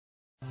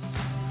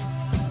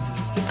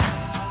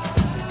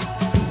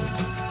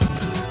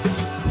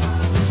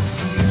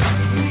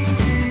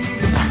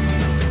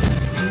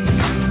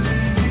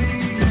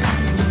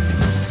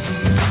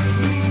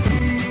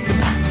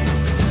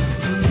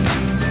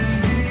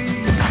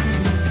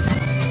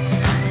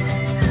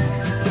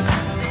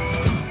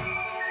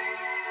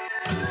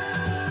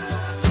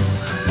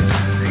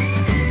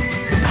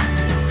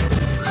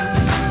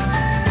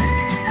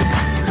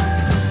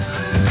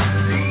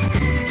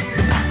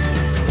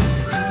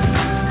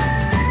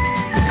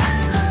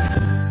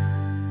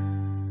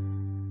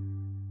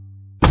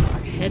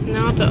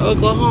out to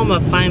Oklahoma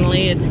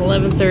finally. It's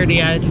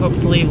 11:30. I'd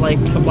hoped to leave like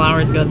a couple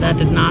hours ago. That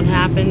did not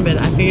happen, but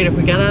I figured if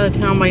we got out of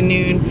town by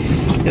noon,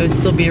 it would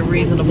still be a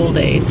reasonable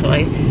day. So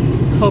I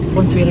hope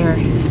once we get our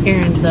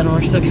errands done,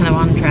 we're still kind of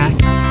on track.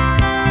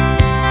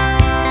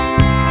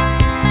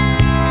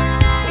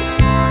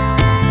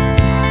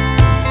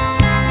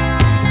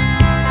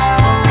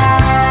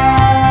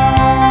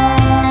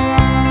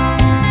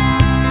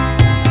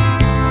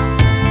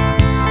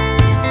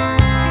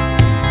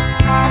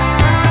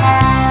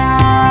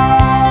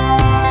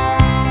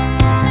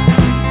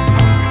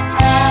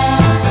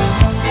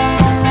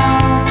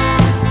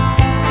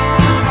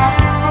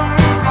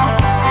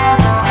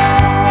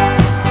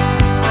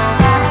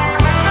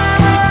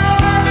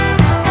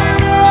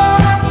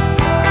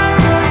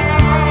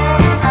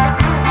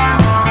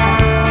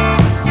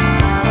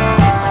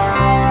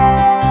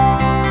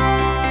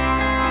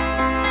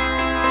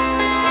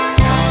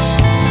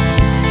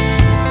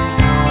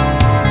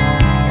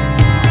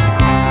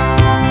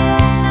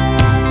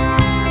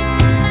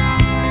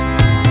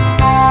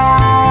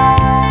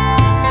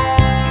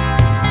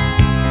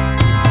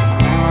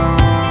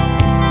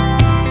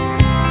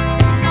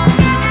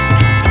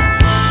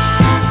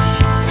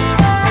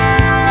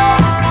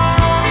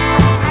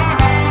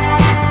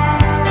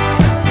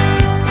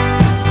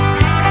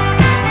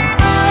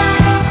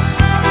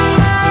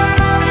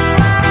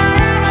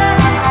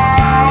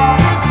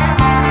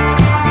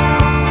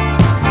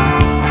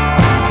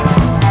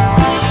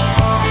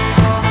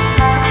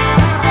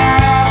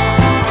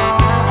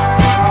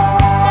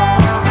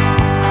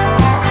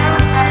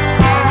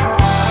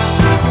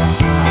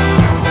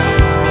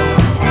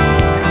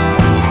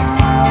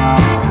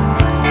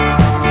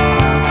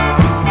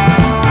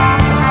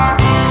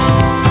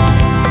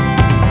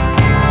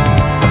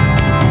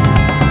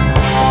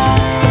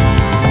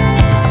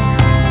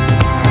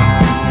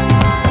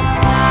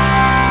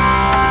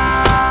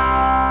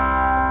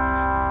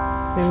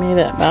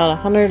 About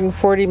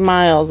 140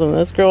 miles, and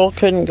this girl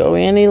couldn't go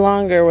any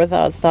longer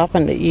without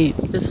stopping to eat.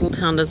 This little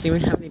town doesn't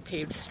even have any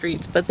paved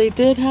streets, but they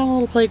did have a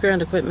little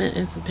playground equipment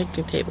and some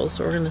picnic tables,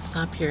 so we're going to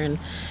stop here and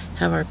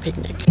have our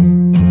picnic.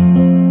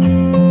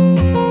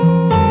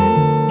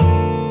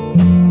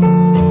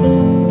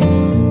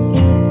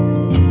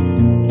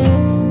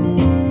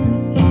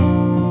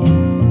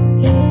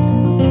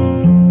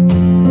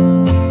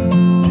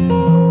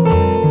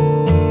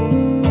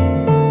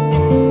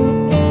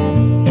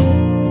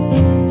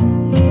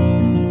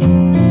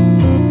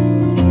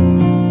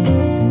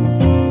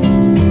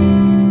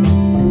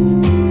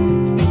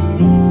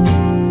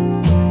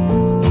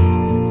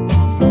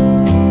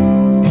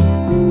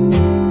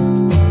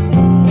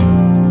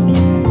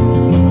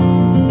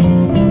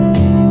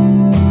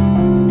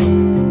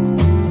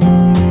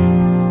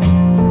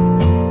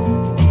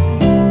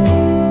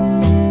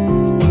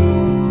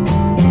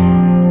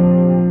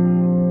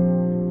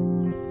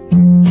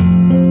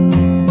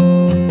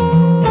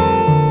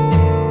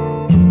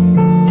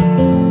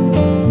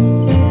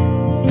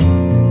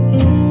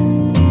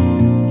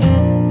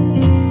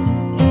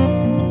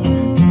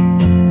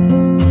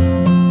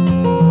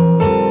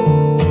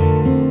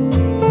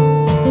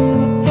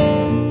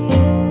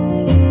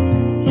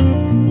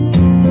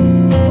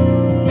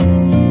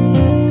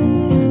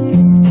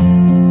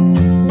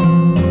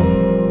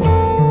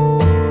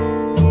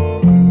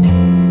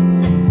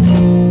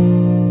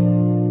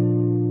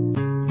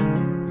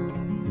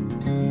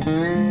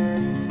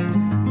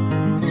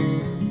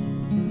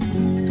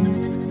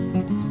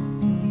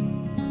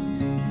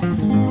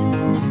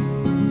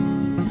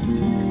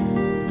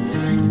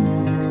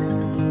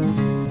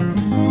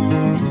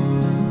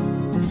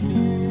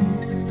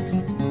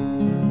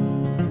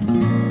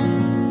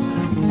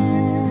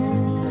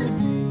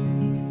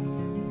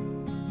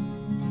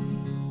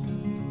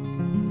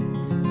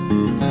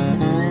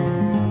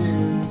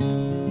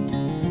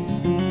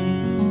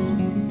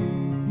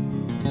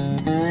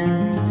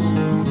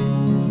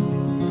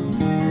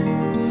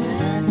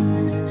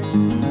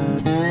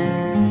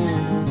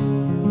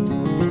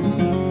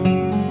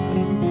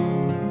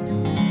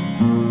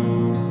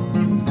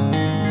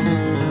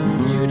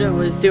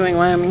 Doing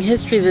Wyoming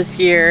history this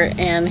year,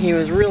 and he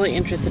was really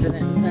interested in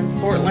it. Since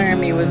Fort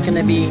Laramie was going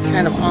to be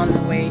kind of on the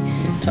way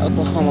to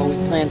Oklahoma, we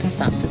planned to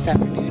stop this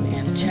afternoon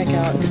and check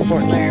out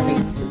Fort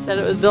Laramie. It said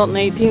it was built in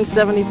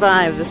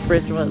 1875, this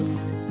bridge was.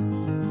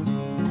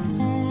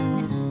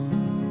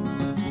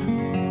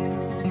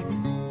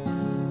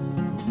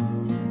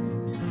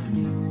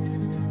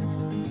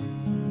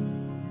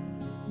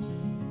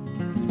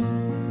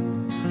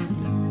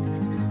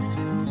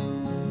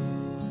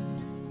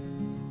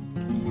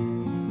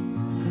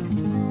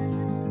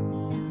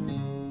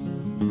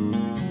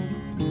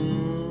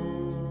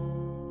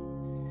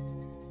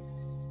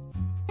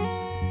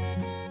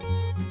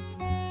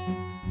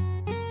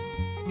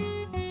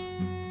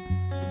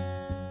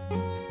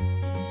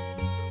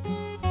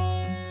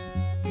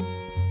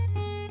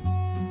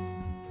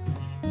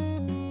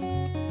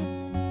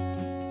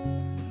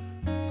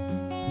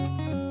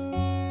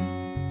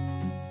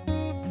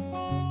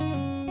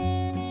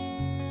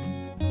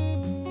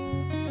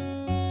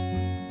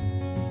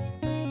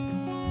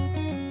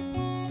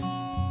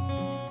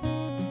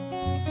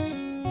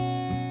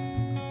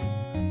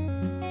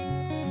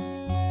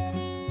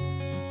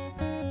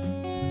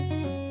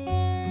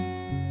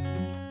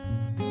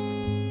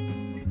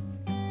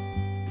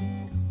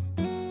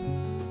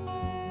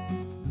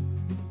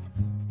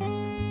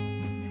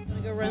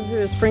 through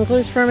the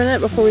sprinklers for a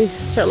minute before we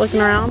start looking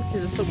around?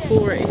 Because it's so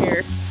cool right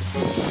here.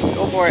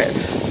 Go for it.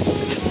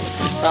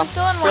 Well,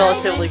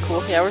 relatively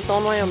cool. Yeah, we're still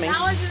in Wyoming.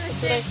 How is it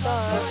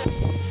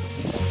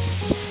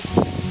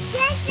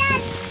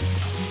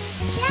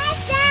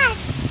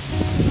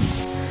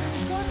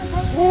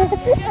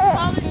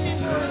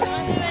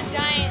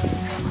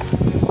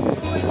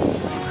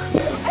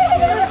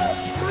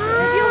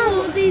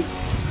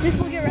this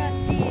will get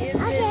rusty if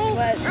it's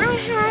wet. I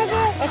have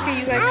it. Okay,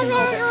 you guys can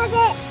hold it.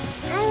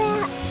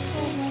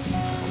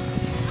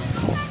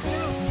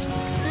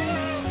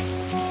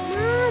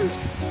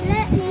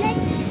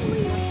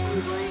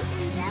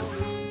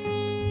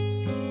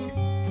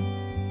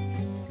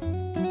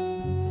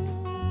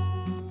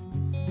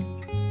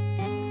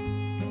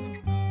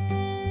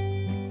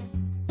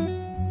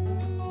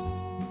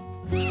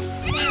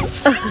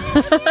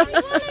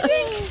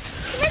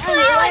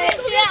 Mom,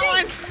 let's put that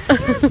one.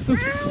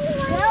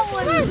 That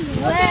one's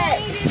wet.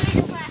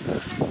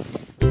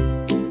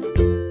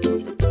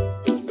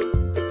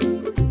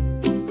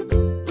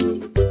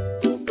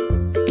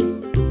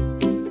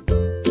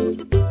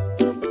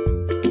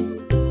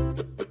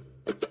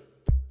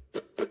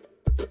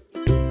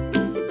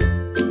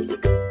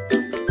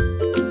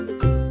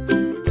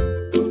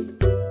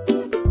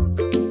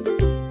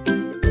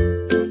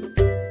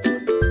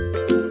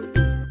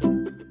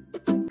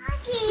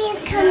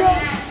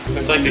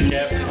 Looks like the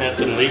cabin had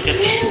some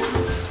leakage.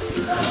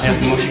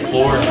 Have mushy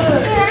floor.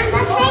 There's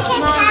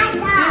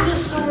a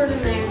sword in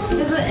there.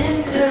 Is it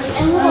in there?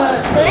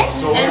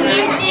 And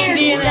there's an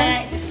Indian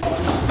axe.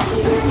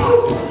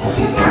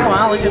 Oh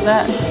wow, look at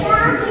that. I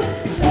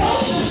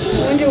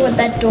wonder what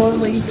that door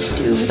leads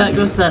to. That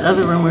goes to that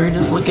other room we were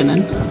just looking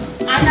in.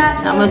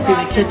 That must be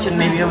the kitchen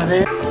maybe over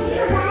there.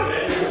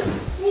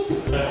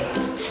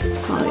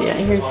 Oh yeah,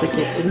 here's the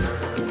kitchen.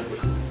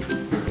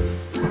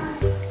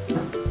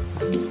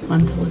 It's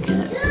fun to look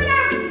at.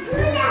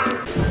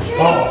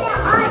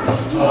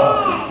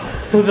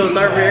 Those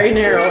are very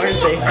narrow, aren't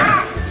they?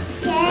 Yeah,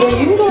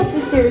 you can go up the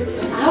stairs.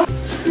 I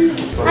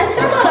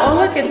still got. Oh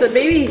look, it's a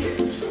baby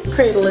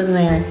cradle in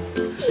there.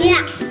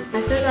 Yeah.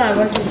 I still got a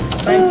bunch of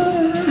spice.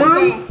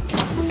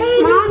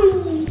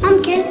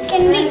 Mom,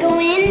 can we go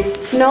in?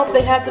 Nope,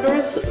 they have the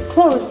doors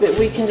closed, but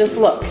we can just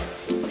look. Did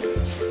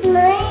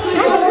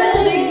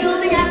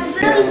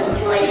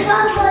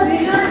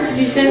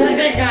You sound like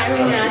that guy when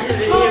you had the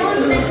video.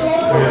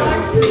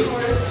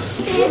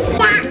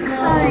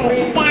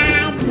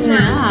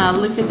 Yeah,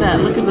 look at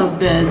that. Look at those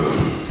beds.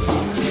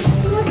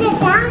 Look at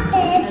that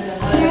bed.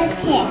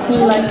 You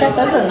like that?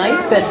 That's a nice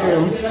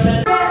bedroom.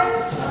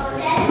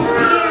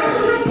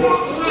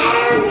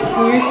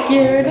 You're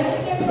scared?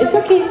 It's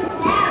okay.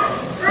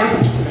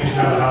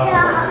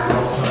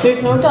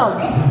 There's no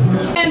dogs.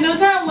 And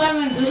those aren't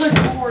lemons. Those are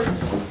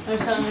gourds or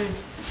something.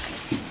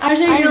 I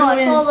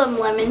call them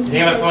lemons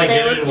because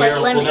they look like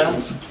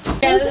lemons.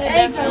 Those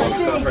eggs are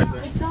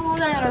There's some of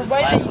that are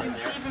white that you can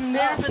see from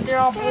there, but they're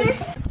all blue.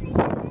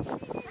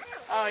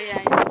 Oh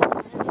yeah.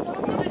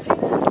 Someone do the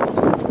drinks.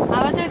 I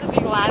bet there's a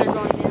big ladder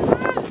going in.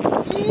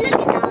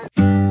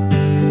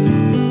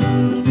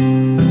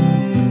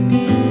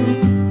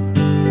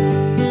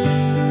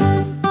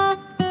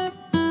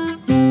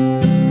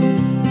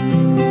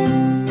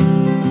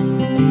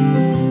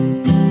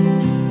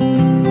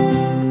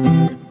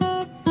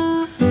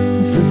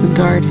 This is the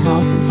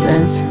guardhouse, it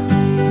says.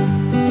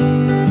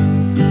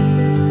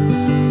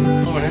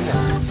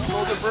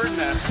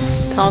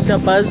 Tom's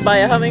got buzzed by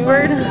a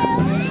hummingbird. They're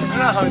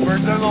not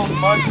hummingbirds, they're little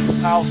bugs in the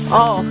house.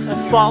 Oh,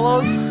 that's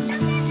swallows.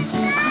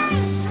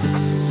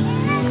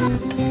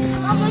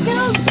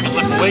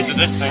 Look the weight of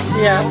this thing.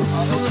 Yeah.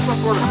 There's some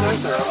sort of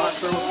scent there, I'm not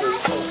sure what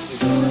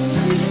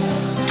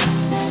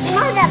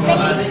That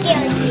really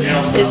scares me.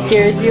 It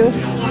scares you?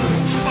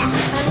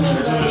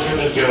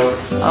 Go.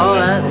 Oh,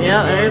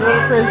 yeah, there's where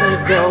the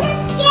prisoners go.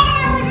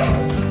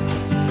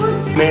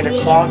 Made a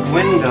clogged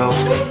window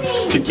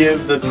to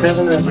give the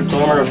prisoners a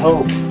glimmer of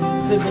hope.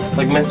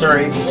 Like Mr.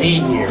 AC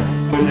here.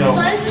 Window.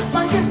 What is this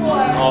bucket for?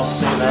 I'll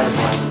say that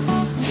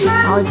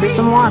I'll drink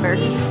some water.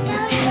 again.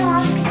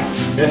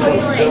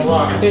 It's still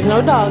locked. There's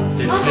no dogs.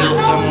 There's still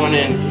someone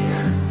in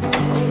here.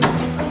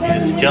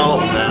 He's a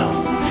skeleton now.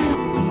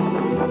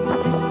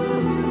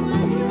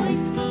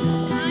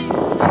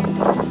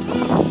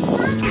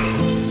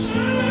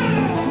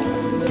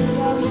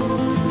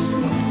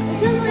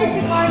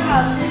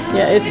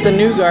 Yeah, it's the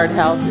new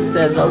guardhouse, it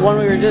said. The one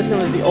we were just in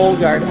was the old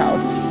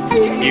guardhouse.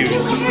 Used. I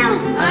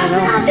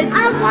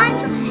want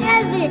to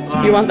have it.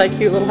 You want that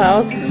cute little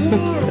house?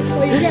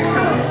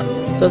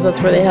 Suppose that's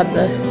where they had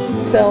the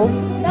cells.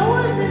 That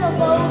would have been a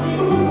loaded.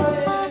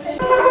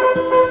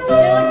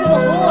 There was a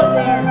hole in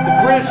there. The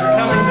British are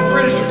coming! The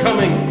British are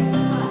coming!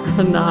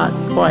 Not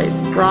quite.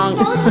 Wrong.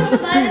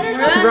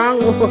 Wrong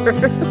war.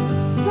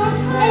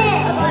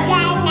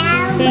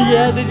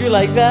 Yeah, did you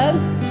like that?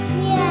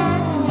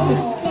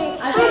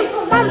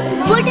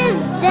 What does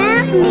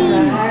that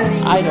mean?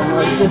 I don't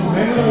know.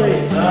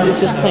 It's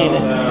just plain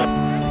it.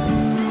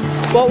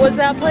 What was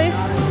that place?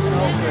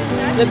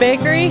 The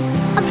bakery?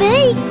 A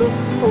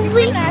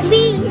bakery.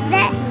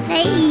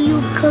 Hey, you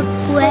cook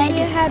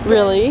bread.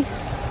 Really?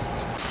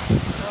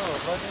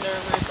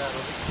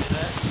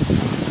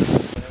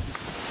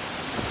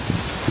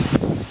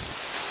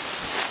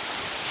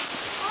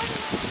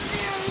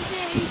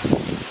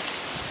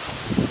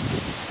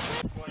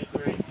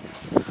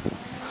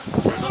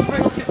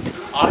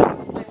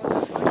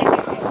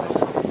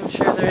 I'm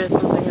sure there is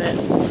something that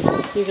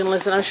you can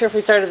listen. I'm sure if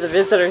we started the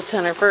visitor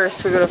center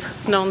first, we would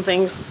have known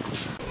things.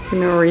 You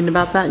remember reading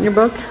about that in your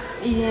book?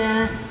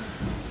 Yeah.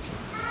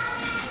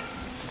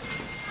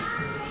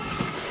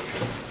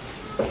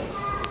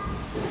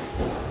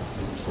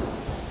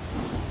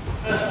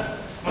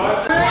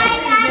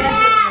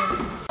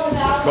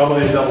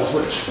 Probably a double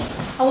switch.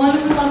 I wonder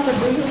who left the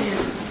boot here.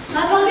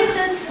 I thought it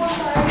says 4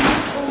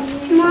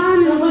 fires.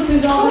 Mom, Look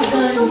who's all the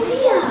guns.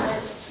 Sophia.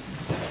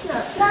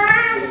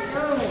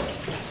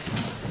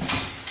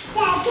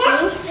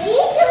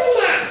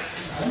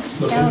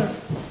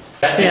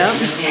 Yeah.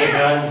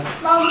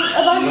 Mom,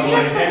 if I could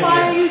get some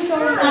fire, you saw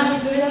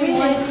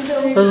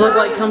Those look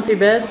like comfy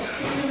beds.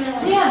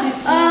 Yeah.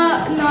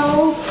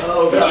 No.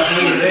 Oh gosh,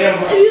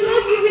 If you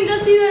look, you can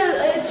just see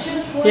that it's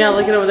just one. Yeah,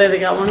 look at over there. They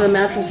got one of the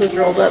mattresses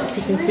rolled up so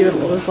you can see what it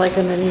looks like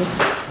underneath.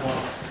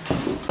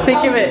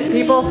 Think of it.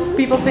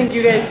 People think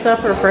you guys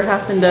suffer for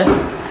having to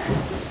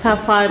have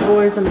 5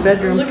 boys in a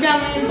bedroom. Look how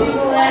many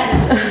people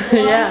that.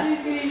 Yeah.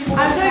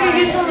 I was trying to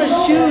get some of the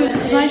shoes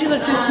because my shoes are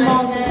too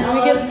small. So let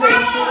me get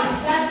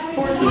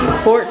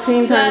the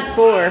 14 times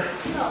 4.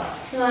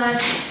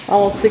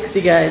 Almost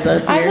 60 guys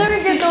up I was here. trying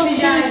to get those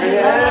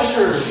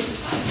shoes.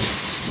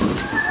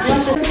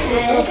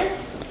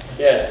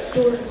 Yes.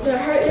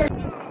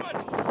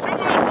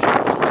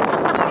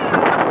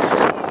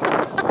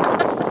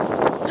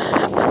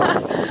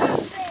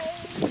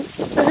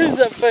 Isn't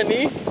that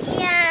funny?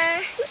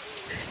 Yeah.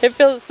 It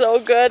feels so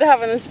good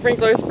having the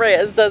sprinkler spray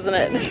us, doesn't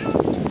it?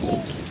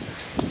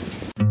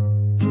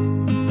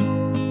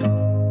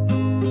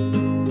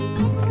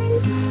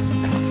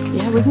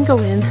 Yeah, we can go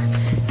in.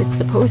 It's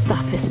the post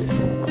offices.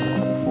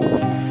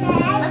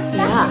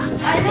 Yeah,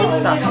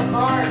 post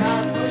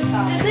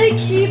office. They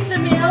keep the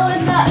mail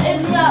in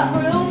that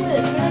room.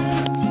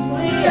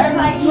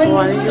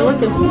 Why did you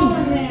look and see?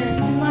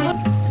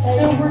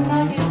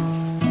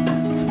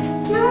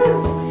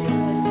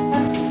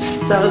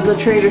 That was the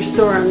trader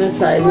store on this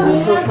side, and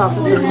the post office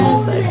on the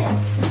other side.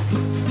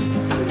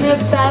 They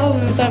have saddles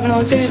and stuff, and it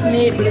looks like it's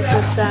made, but it's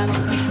just saddles.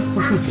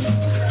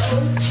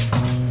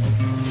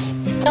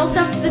 Mail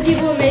stuff to the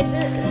people who made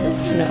this.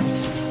 No.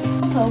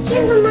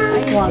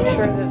 Well, I'm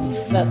sure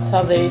that's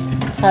how they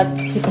had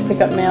people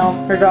pick up mail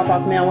or drop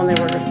off mail when they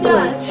were Yeah,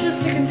 released. it's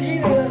just a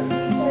container.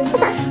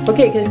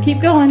 Okay, guys, keep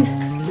going.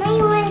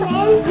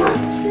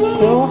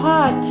 So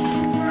hot.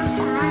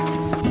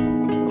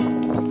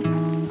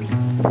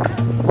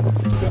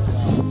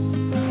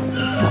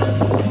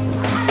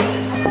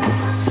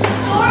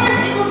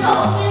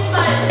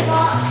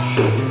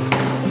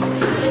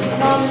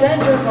 Mom, is that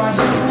George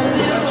Washington?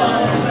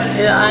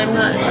 Yeah, I'm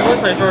not. It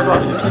looks like George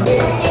Washington.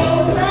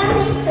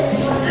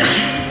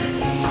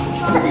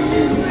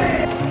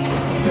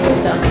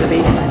 Goes down to the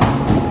basement.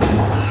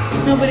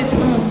 Nobody's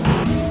home.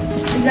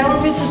 Is that where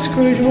Mr.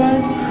 Scrooge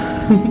was?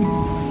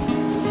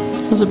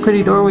 Those are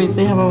pretty doorways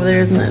they have over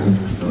there, isn't it?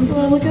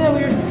 Well, look at that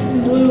weird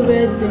blue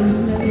bed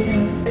thing that we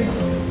have.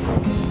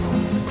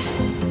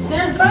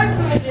 There's bugs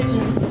in the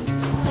kitchen.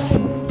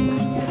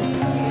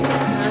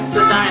 That's the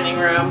dining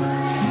room.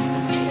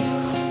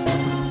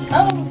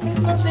 Oh, this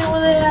must be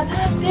where they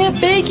have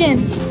bacon.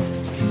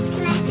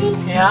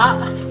 Yeah.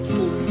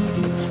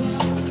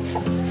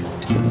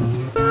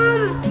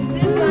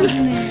 There's bugs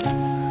in there.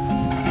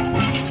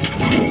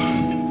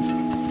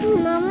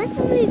 Mom, where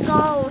can we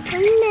go?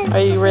 Are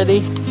you ready?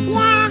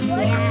 Yeah,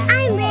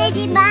 I'm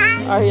ready,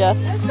 Mom. Are ya?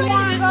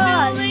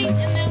 Yeah.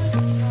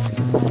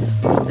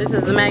 This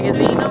is the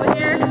magazine over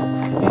here.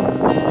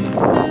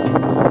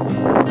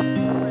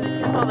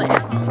 All the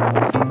ammo.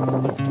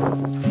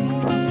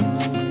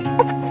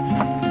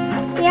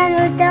 Yeah,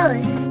 no,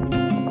 those.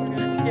 We're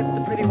gonna skip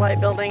the pretty white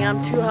building. I'm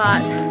too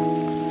hot.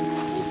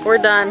 We're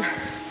done.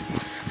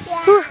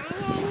 Whew.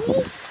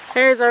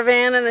 There's our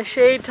van in the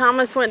shade.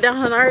 Thomas went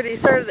down and already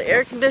started the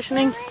air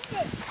conditioning.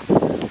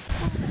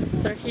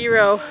 It's our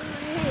hero.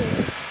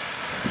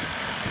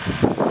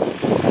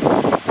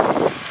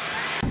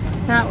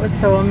 That was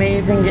so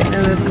amazing getting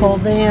in this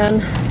cold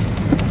van.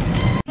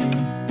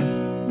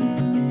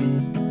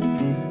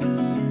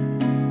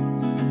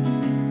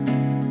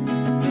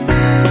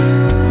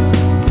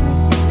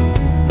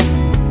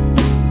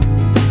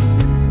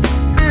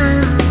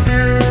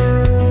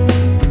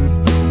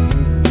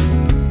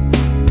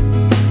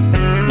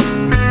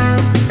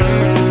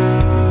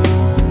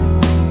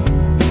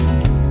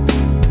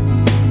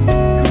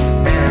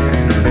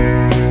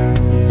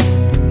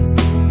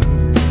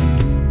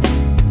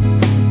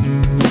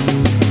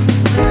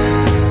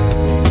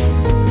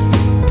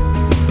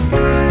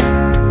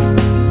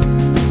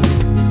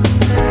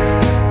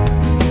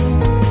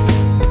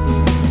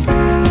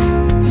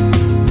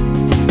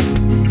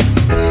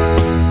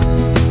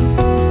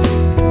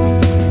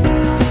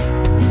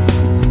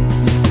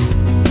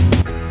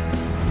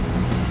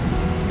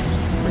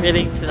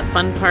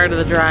 fun part of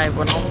the drive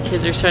when all the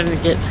kids are starting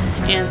to get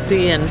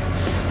antsy and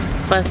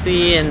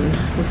fussy and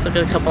we still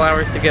got a couple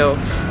hours to go.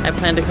 I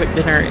plan to cook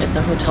dinner at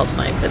the hotel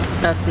tonight, but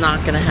that's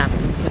not going to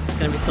happen because it's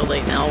going to be so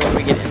late now when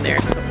we get in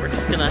there. So we're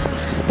just going to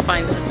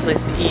find some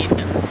place to eat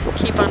and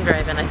keep on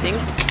driving, I think.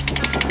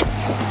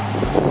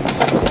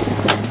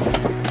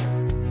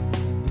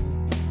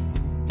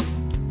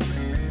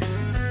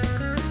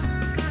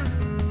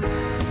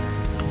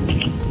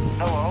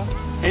 Hello.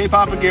 Hey,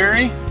 Papa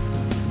Gary.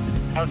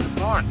 How's it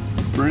going?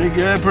 Pretty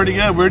good, pretty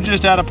good. We're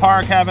just at a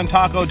park having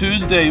Taco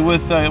Tuesday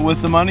with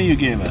the money you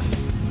gave us.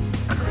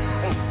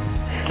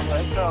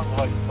 That sounds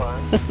like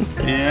fun.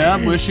 Yeah,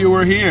 wish you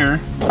were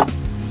here.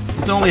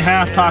 It's only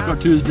half Taco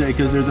Tuesday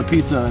because there's a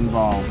pizza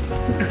involved.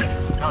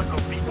 Taco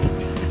pizza.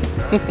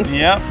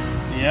 Yep.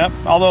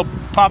 Although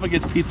Papa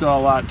gets pizza a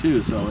lot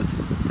too, so it's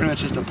pretty much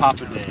just a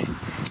Papa day.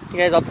 You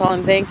guys all tell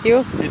him thank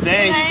you. Hey,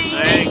 thanks.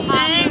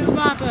 Thanks,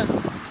 Papa.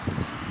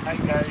 Hi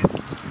guys.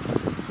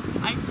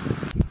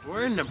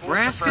 We're in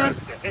Nebraska?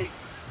 Hey,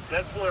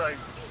 that's where I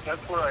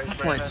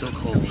That's why it's so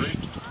cold.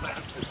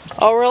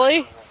 Oh,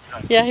 really?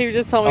 Yeah, he was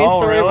just telling me a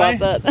story about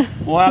that.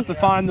 We'll have to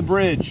find the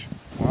bridge.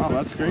 Wow,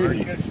 that's Are you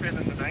crazy. guys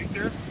spending the night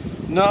there?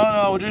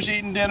 No, we're just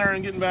eating dinner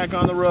and getting back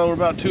on the road. We're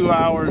about 2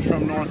 hours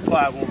from North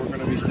Platte where we're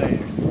going to be staying.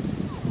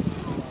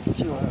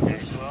 2 hours. Okay,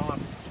 well,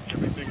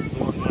 everything's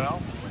going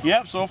well.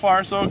 Yep, so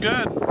far so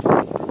good.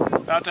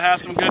 About to have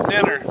some good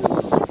dinner. Thanks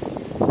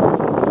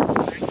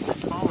for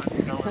calling.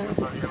 You know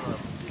everybody I love.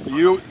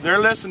 They're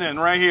listening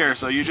right here,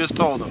 so you just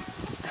told them.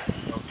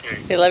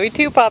 Okay. They love you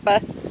too, Papa.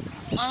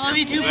 I love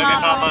you too,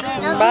 Papa.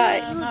 Papa.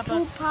 Bye. You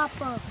too,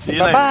 Papa. See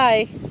you later.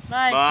 Bye-bye.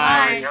 Bye.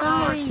 Bye.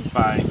 Bye.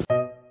 Bye.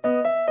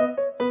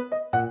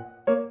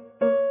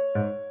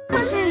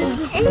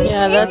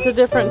 Yeah, that's a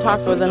different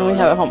taco than we have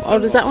at home. Oh,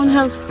 does that one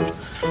have?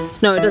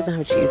 No, it doesn't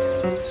have cheese.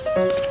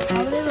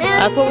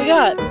 That's what we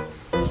got.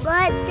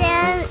 But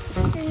there's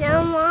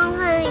no more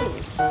honey.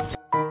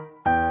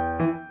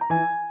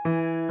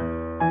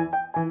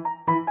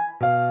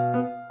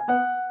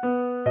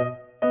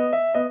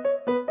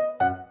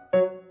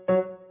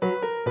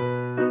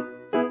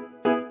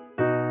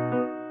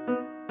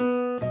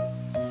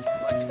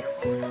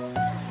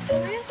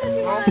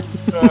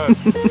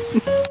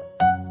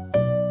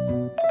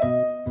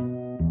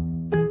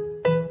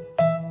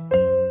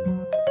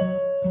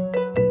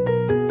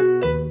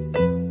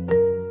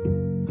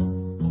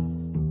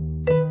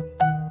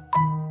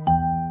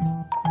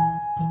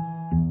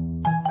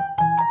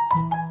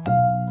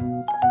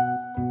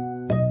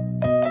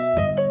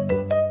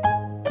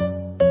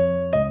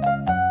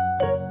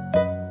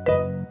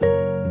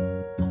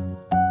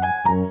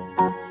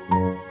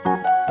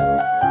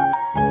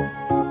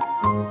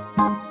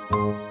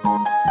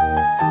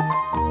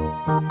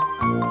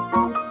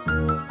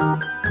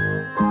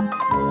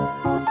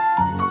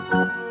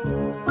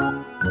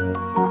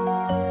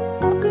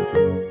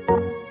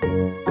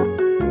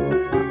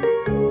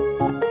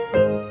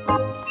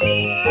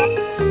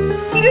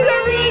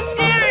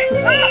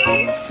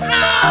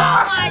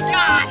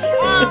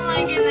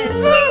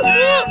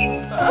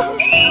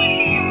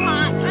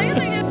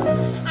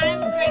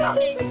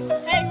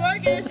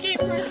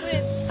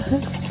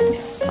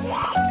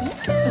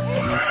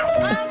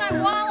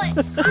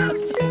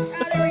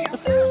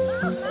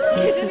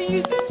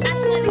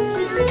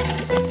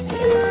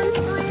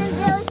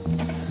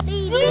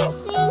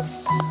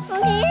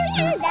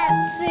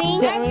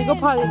 Yeah, I'm gonna go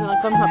potty and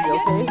I'll come help you,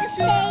 okay?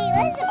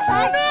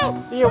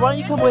 Here, why don't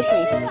you come with me?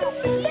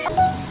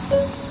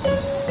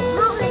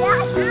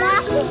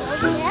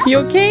 You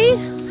okay?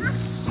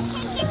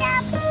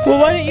 Well,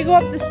 why don't you go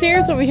up the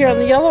stairs over here on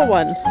the yellow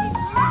one?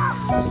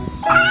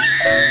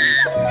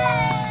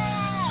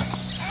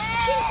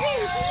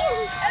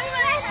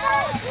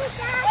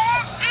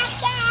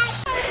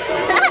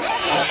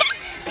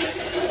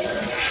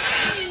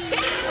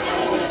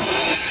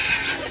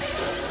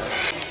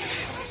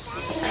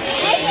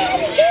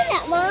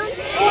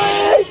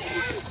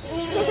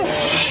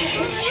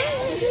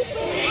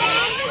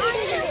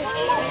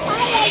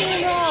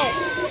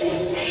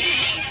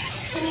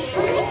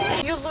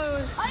 You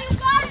lose.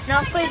 Now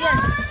let's play again.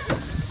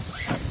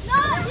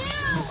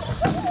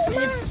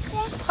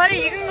 Buddy,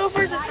 you can go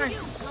first this time.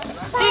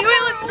 Hey,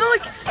 wait,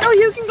 no,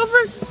 you can go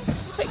first.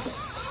 Wait.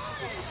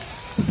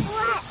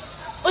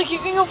 Look, you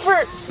can go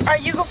first.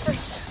 Alright, you go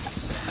first.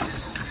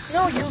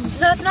 No,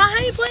 that's not how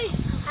you play.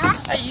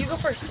 Alright, you go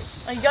first.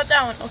 Oh, you got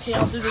that one. Okay,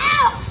 I'll do this one.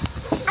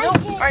 No,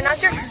 alright, now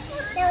it's your turn.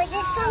 Yeah,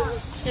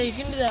 you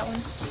can do that one.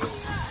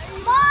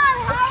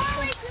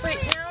 Wait,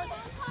 now it's...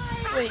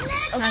 Wait,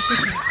 okay.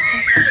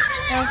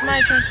 Now it's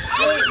my turn.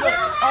 Wait,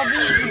 I'll be...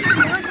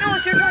 No,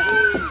 it's your turn.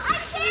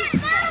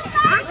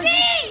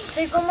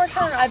 Take one more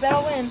turn. I bet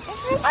I'll win.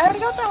 I already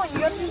got that one. You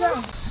gotta do that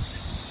one.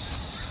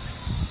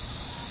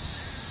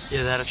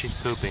 Either that or she's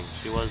pooping.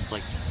 She was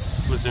like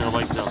losing her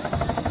legs up.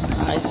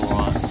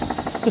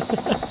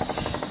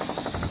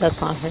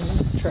 That's not her,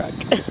 that's a truck.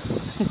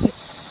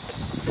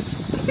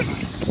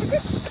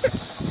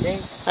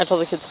 I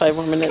told the kids 5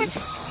 more minutes.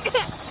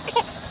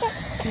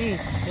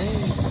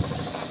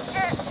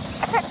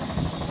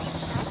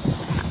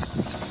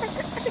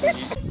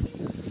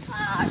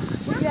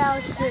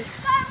 college kids.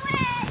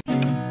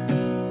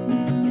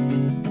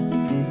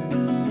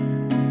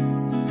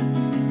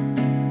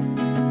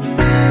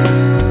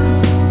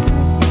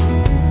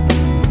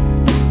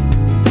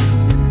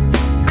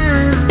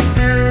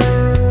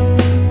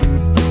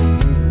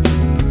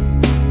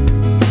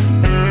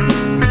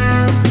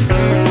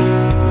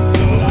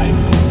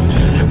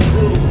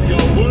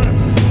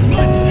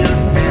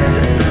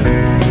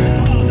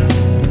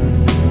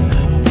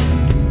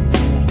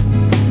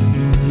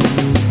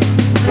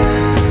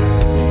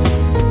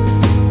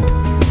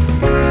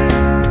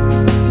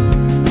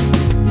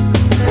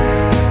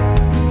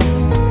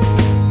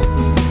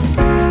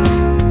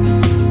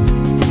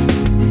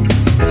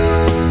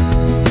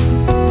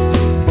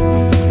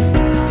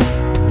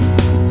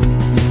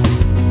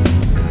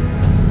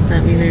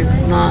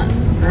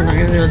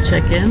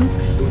 Check in.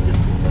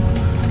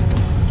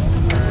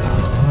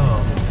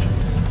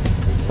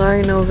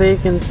 Sorry, no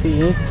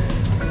vacancy.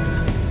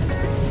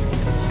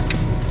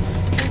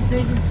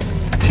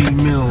 T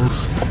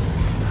Mills.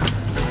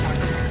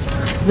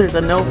 There's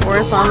a note for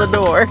us on the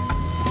door.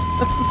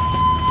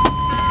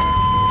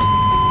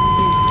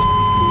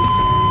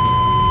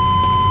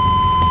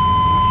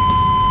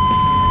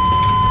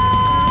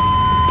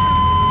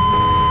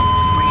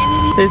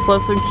 They just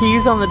left some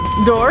keys on the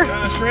door.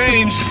 Kinda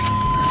strange.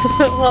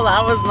 Well,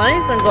 that was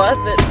nice. I'm glad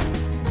that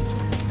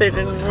they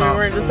didn't. We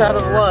weren't just out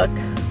of luck.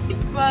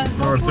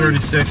 Or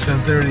 36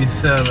 and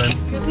 37.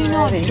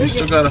 We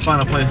still got to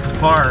find a place to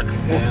park,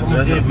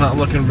 and it's not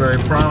looking very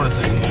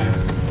promising here.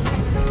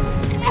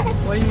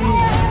 What do you mean?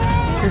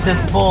 It's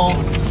just full.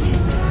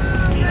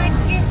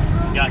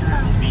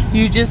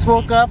 You just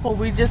woke up? Well,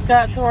 we just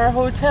got to our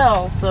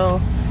hotel, so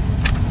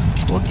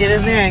we'll get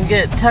in there and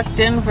get tucked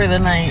in for the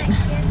night. I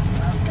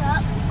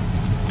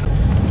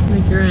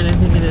think you're right. I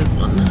think it is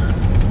one.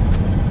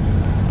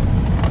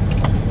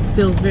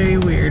 Feels very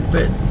weird,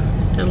 but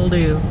it'll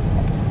do.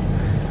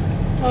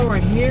 Oh, we're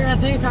here? I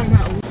think you're talking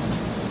about.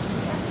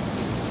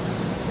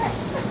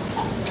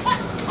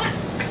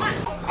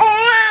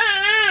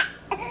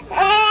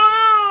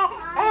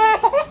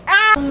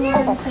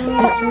 It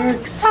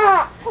works.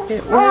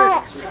 It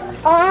works.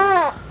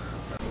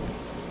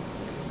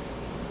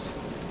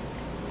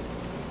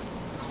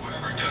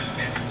 Whoever does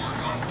any work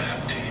on that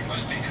day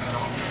must be cut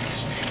off from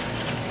his people.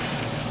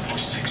 For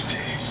 6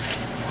 days,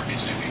 work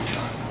is to be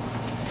done.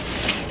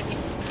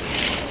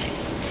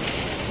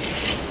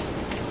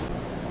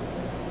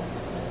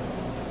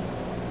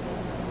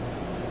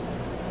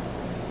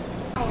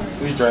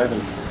 Who's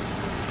driving?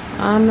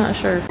 I'm not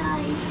sure.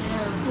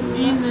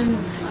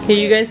 Okay,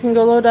 you guys can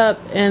go load up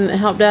and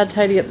help Dad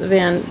tidy up the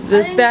van.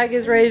 This bag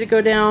is ready to go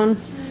down.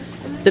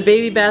 The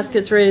baby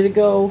basket's ready to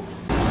go.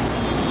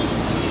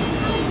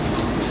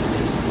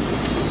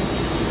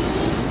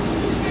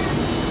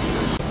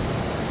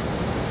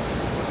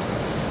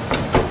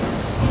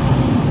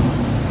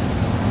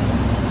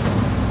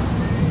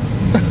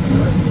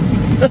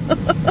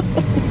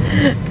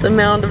 It's a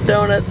mound of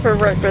donuts for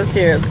breakfast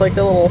here. It's like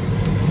a little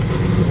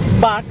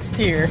boxed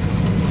here.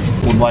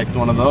 Would like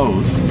one of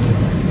those.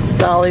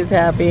 Solly's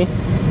happy.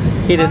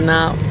 He did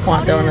not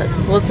want donuts.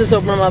 Let's just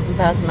open them up and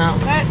pass them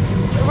out. Right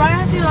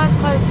after your last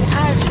class,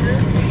 I sure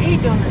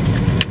hate donuts.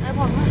 I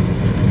want one.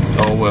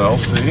 Oh well,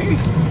 see?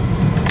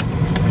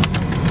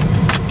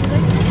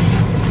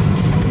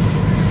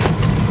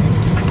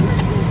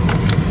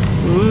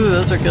 Ooh,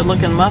 those are good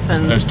looking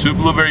muffins. There's 2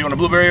 blueberry. You want a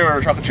blueberry or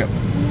a chocolate chip?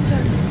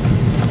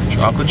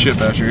 Chocolate chip,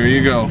 Asher. Here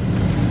you go.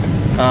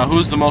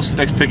 Who's the most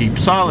next picky?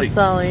 Solly.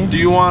 Solly. Do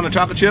you want a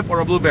chocolate chip or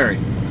a blueberry?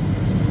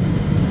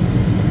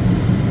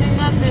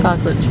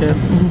 Chocolate chip.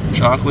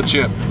 Chocolate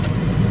chip.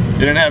 You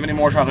didn't have any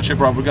more chocolate chip,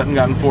 or we've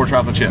gotten 4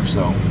 chocolate chips,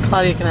 so.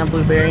 Claudia can have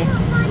blueberry.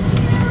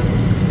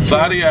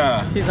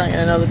 Claudia. She's not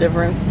gonna know the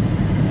difference.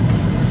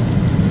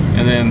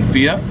 And then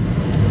Thea.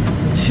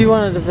 She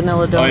wanted a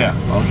vanilla donut. Oh yeah,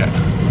 okay.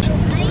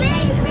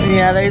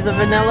 Yeah, there's a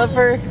vanilla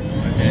for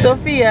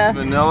Sophia.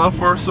 Vanilla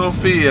for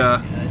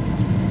Sophia.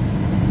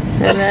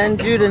 And then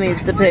Judah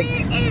needs to pick.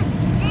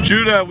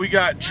 Judah, we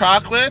got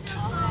chocolate.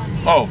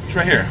 Oh, it's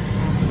right here.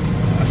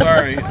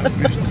 Sorry.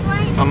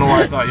 I don't know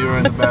why I thought you were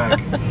in the bag.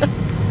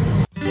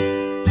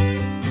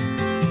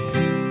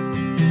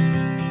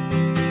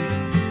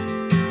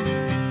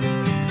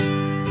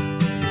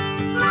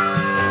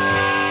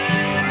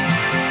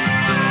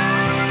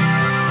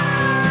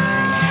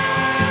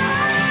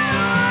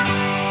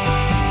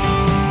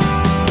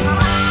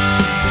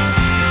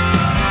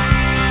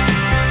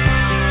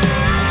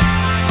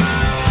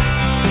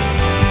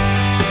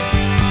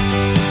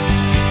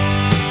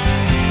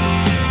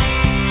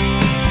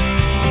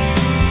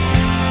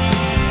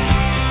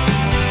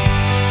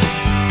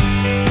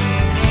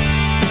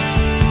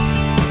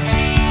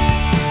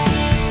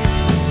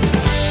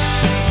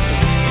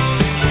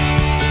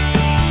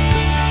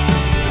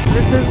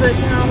 This is the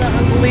town that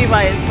Uncle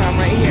Levi is from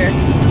right here.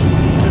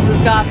 This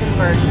is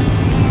Gothenburg. I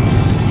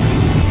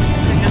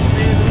took a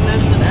snooze and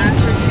missed an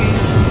Asher change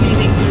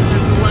seating because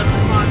it's 11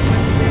 o'clock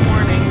Wednesday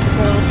morning,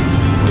 so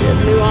we have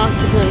new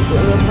occupants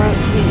in the front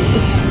seat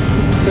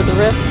for the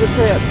rest of the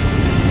trip.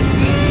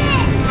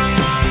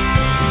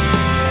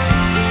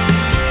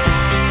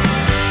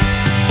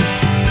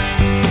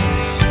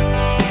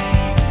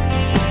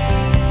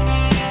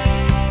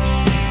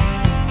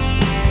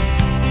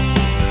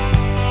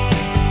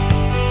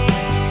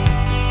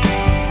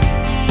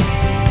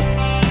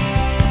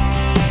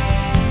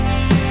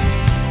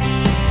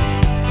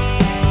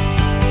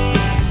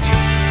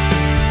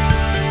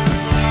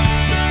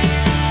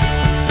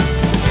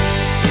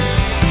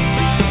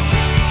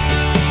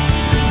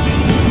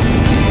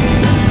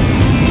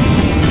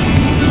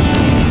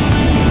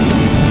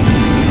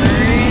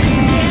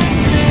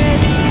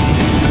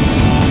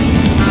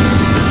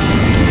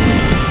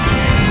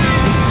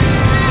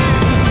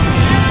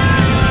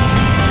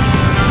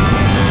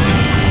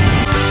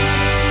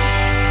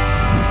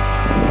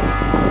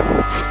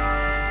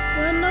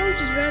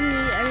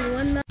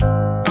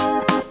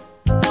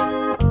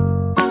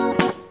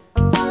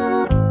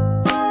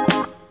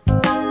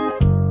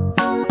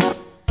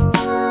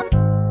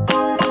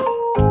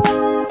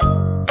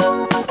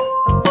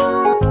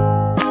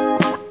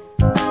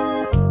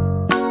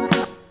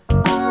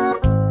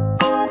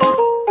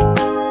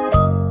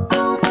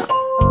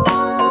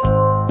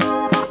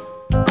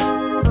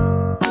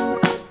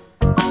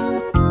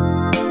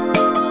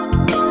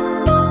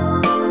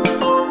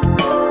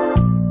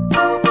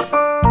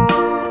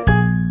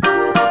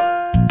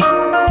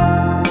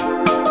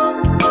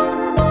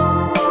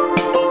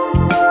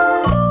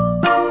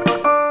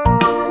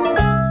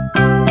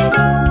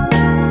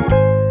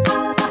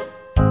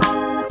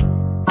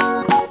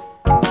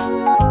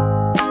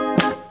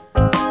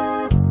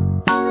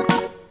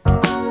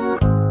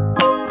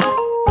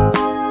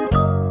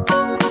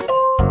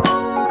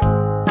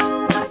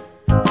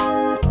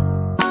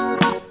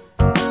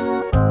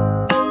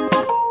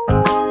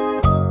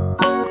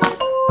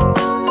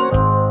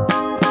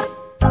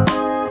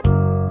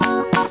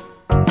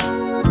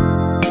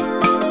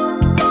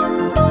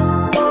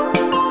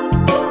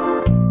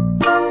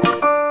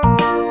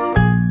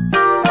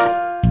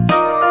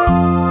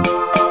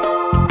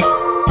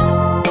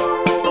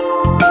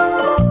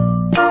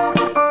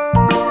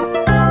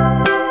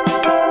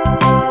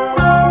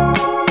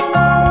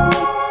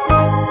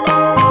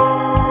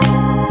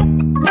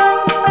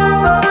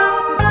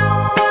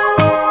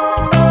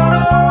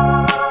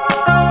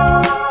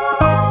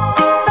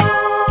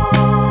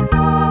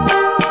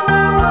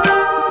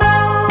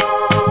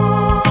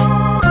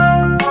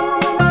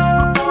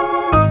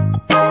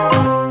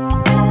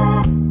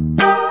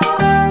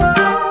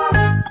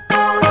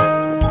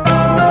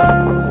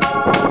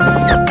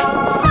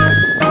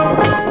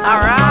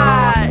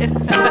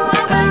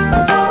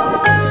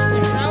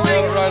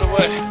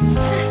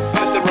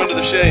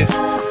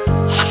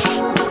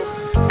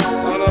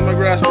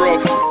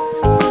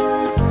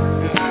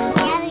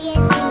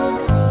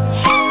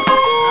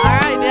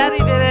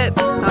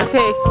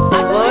 Okay,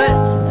 blow it.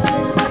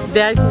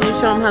 Dad, can you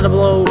show him how to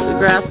blow the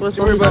grass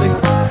whistle? Everybody.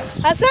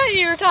 I thought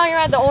you were talking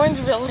about the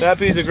orange building. That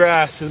piece of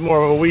grass is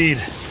more of a weed.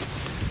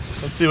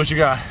 Let's see what you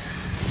got.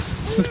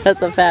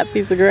 That's a fat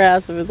piece of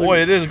grass. If it's Boy,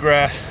 it is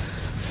grass.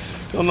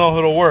 Don't know if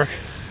it'll work.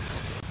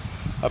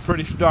 A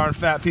pretty darn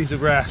fat piece of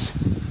grass.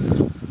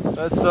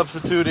 Let's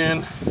substitute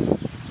in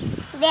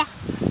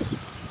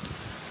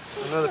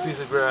another piece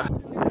of grass.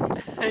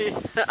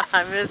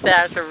 I missed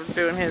Asher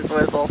doing his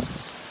whistle.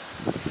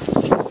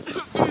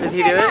 Did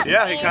he do it?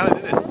 Yeah, he kind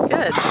of did it.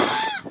 Good.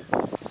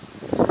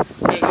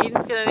 Okay,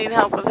 Eden's gonna need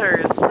help with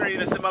hers. Here,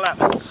 Eden, sit in my lap.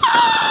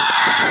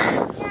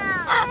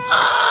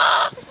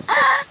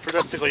 For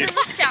that tickle you. Oh,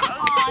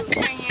 it's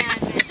your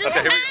hand. Is this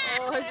Okay, here we go.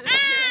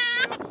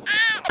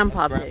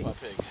 Grandpa pig. Grandpa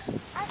pig.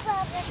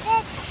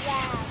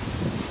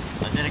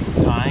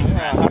 Hi,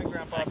 Yeah, hi,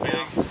 Grandpa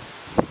pig.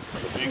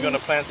 Are you gonna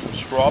plant some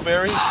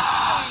strawberries?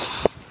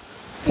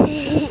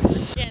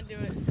 Can't do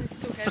it. It's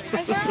too heavy.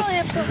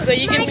 But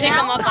you can pick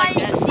them up like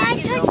that.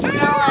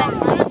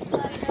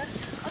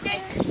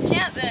 Okay,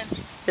 can't then.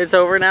 It's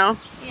over now?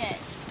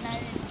 Yes, I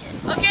didn't get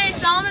it. Okay,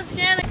 Solomon's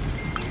scanning.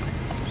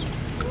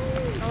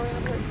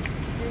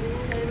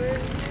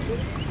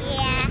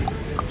 Yeah.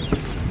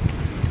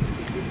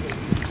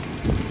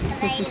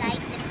 But I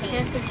like the pig.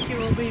 Yes, she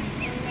will be.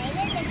 And I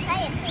like the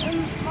fire pig.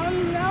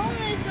 Now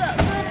it's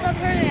stop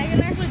hurting. I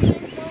can actually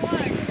drink more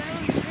water because I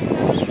don't drink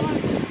that much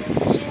water.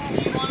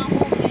 You want to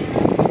hold me?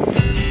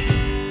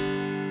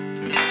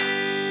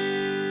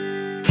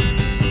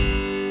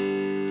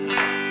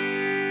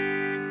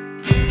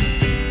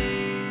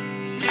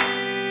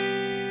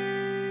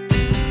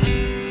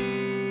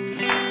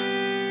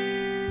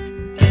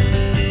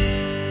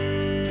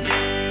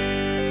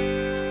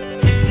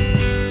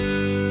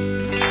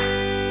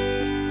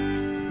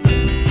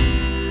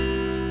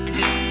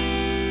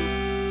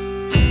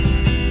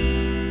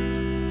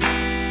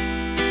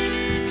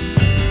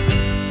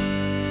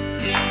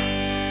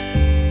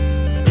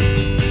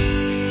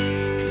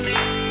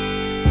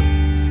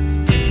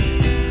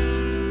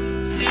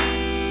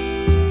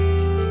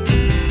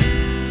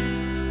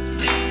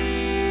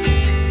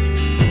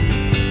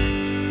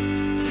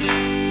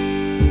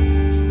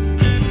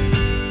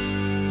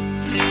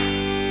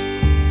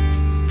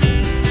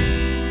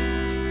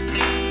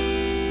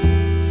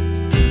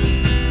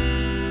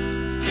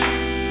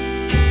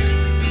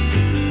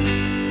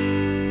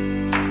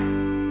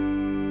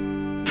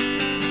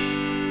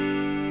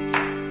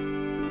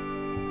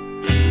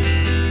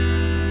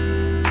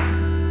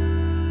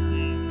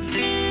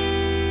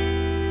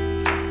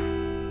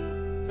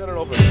 Cut it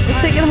open.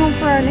 Let's take it home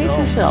for our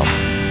nature shelf.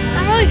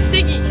 I'm really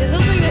sticky because it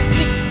looks like they're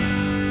sticky.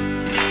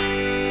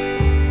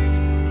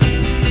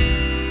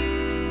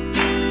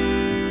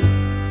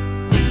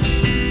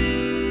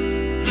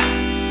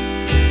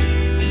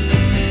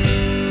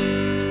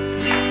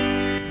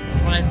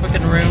 When I was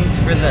booking rooms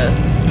for the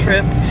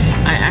trip,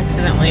 I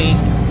accidentally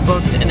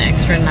booked an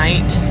extra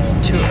night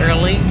too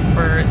early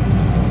for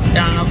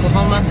down in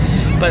Oklahoma,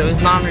 but it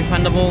was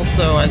non-refundable,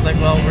 so I was like,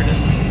 well,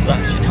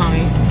 actually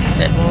Tommy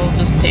said, well, we'll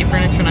just pay for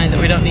an extra night that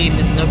we don't need,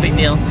 it's no big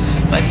deal,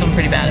 but I feel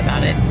pretty bad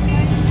about it.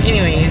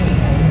 Anyways,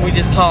 we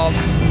just called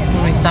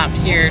when we stopped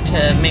here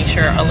to make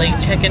sure a late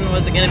check-in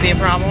wasn't going to be a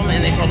problem,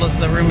 and they told us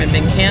the room had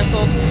been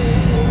canceled,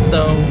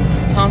 so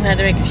Tom had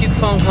to make a few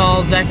phone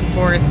calls back and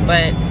forth,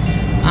 but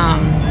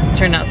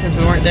turned out since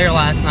we weren't there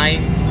last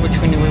night, which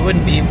we knew we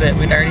wouldn't be, but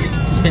we'd already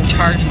been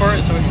charged for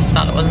it, so we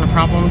thought it wasn't a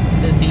problem.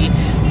 The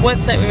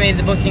website we made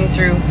the booking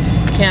through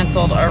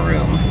canceled our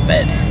room,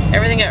 but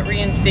everything got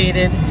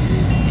reinstated,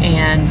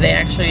 and they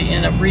actually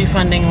ended up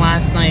refunding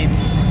last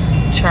night's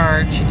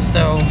charge,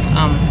 so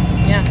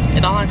yeah,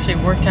 it all actually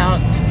worked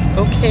out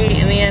okay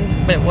in the end,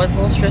 but it was a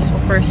little stressful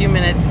for a few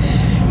minutes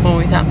when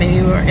we thought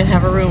maybe we weren't going to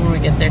have a room when we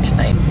get there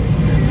tonight.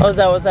 Oh, is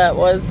that what that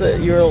was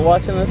that you were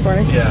watching this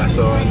morning? Yeah,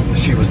 so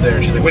she was there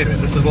and she's like, wait a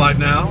minute, this is live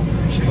now?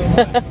 She was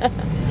like,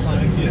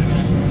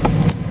 yes.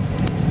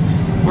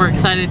 We're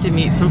excited to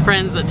meet some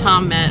friends that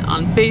Tom met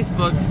on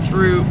Facebook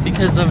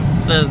because of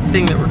the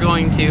thing that we're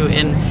going to,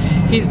 and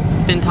he's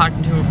been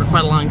talking to him for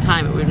quite a long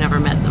time, but we've never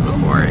met them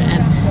before.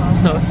 And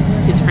so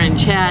his friend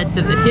Chad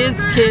said that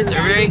his kids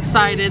are very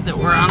excited that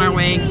we're on our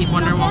way and keep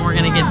wondering when we're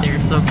going to get there.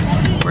 So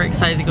we're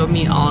excited to go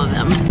meet all of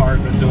them.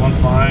 Apartment doing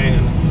fine.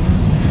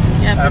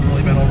 Yep, haven't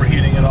really been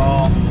overheating at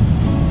all.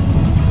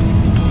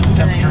 The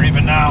temperature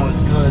even now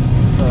is good,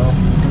 so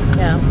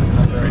yeah,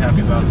 I'm very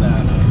happy about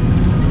that.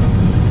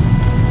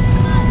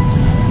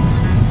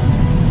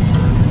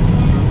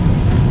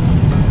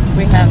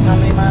 We have how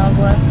many miles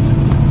left?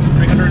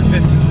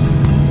 350.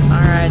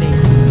 Alrighty.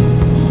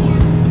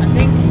 I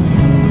think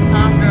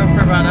Tom drove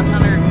for about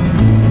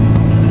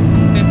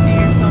 150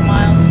 or so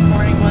miles this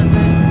morning, was it?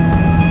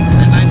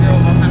 And I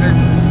drove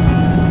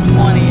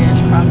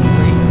 120-ish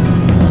probably.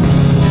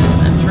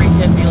 And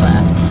 350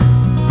 left.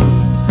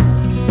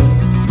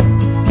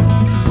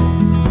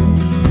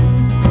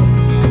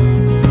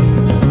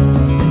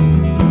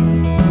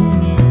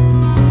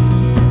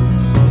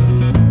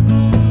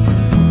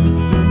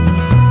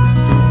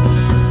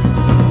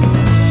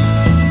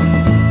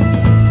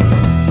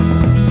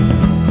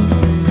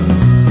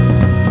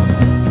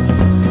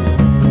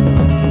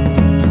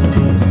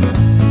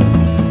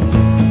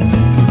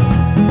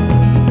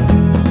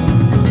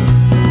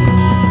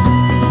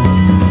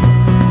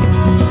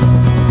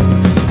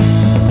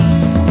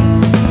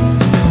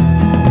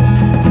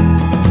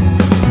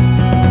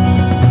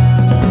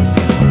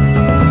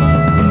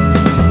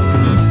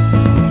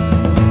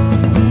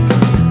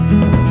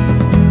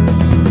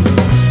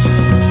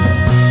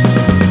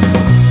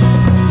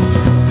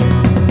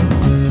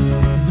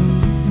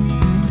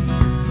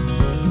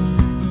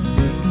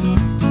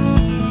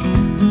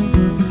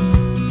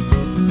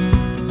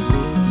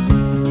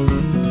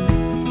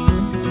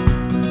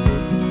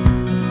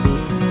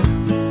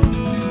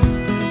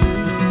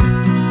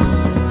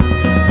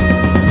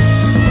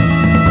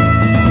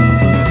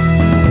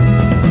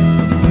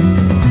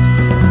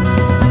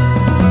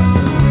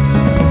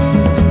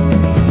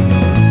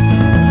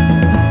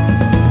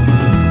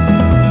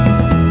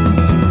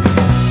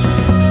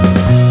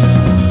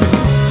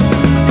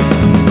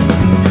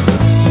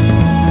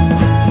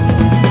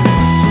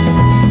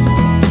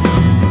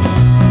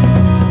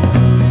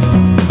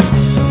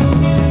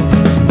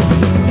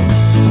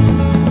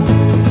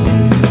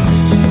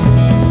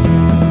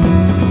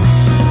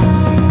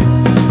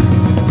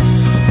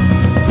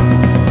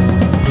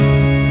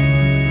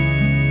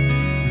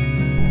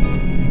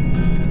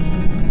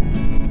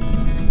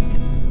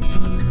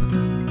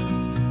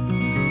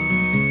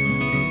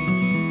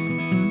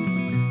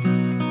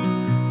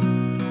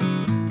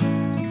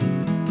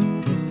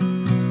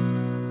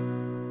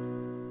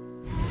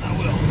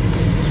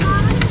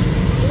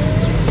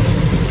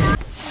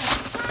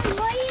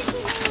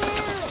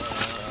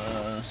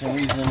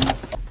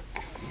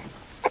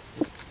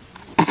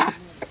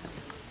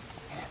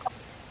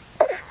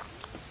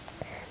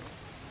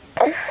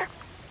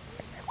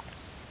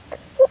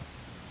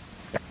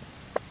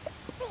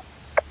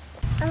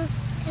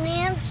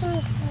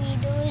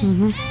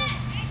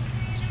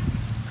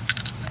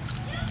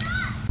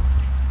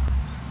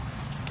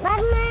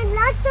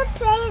 want to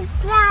play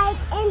slide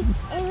and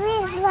it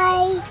was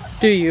like.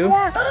 Do you?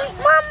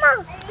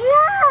 Mama,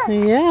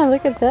 look! Yeah,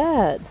 look at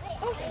that.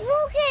 It's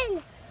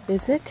broken.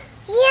 Is it?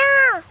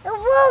 Yeah, the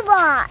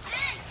robot.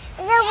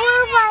 The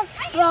robot's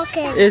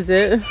broken. Is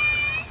it?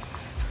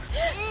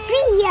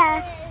 See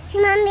ya.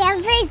 Mommy, I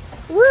think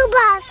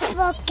robot's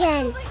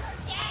broken.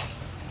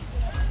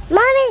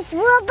 Mommy's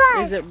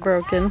robot. Is it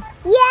broken?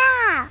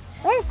 Yeah.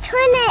 Let's turn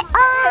it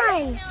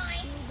on.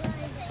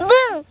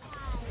 Boom.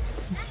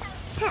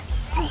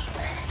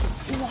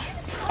 Yeah.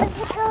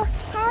 Let's go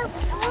help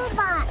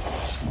robot.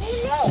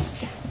 Wait.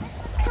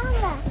 Come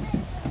on.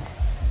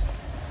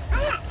 I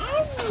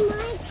ever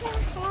want to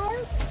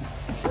help.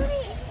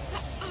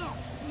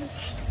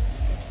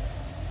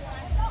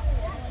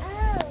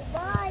 Oh,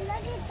 boy,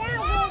 look at that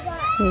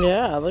robot.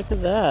 Yeah, look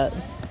at that.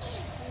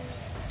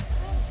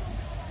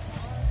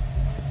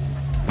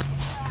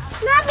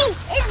 Mommy,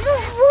 is the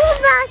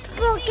robot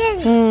broken?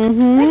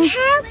 Mm-hmm. What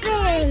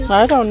happened?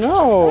 I don't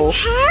know.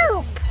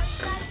 Help!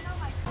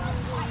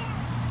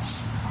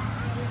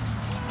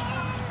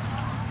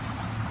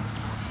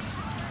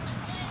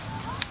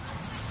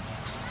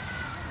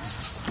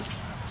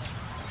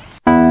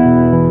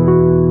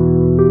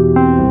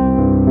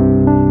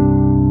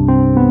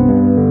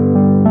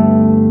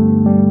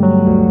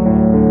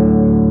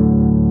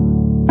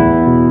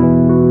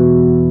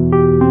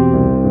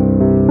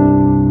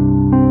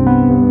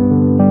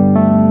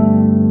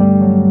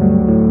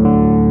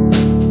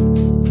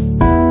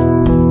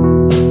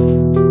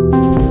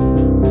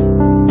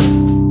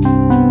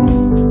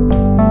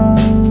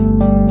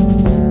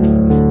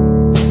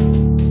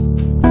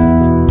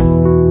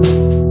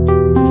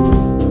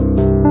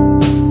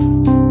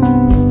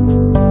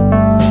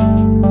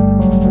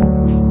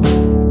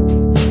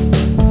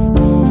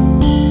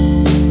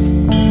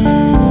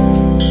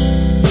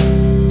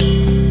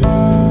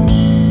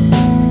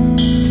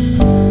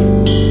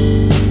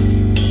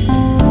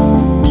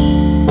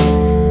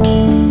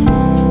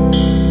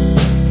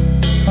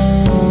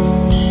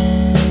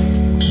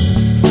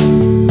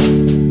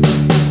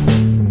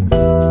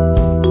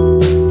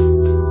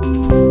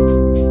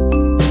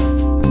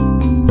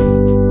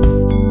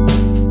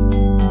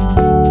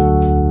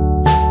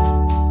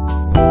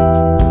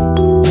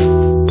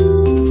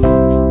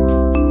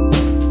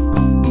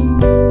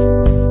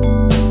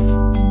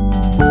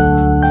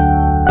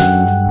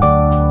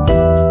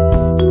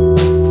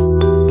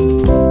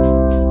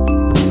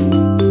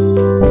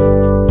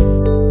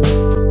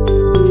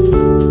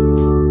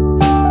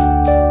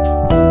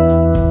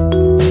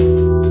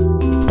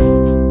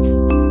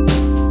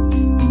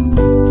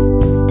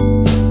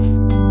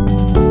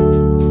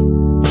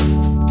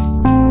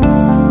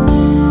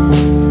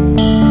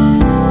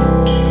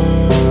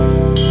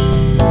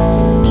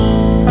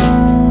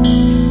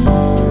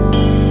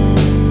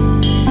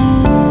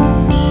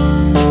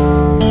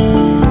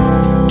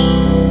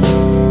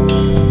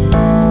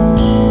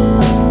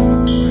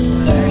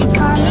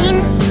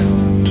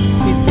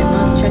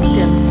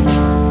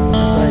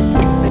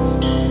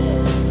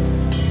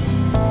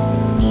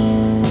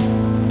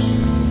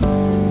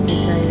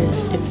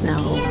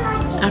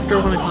 after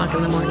 1 o'clock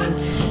in the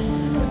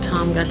morning.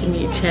 Tom got to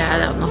meet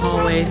Chad out in the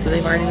hallway, so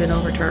they've already been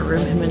over to our room,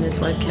 him and his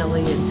wife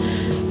Kelly,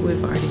 and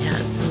we've already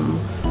had some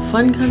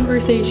fun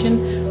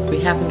conversation. We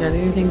haven't got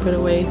anything put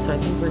away, so I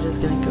think we're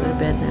just gonna go to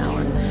bed now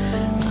and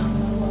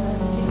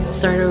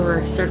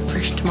start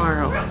fresh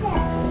tomorrow.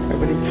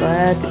 Everybody's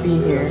glad to be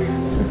here.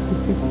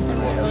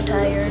 I'm so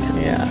tired.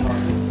 Yeah.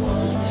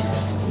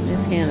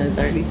 Miss Hannah's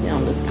already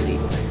sound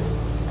asleep.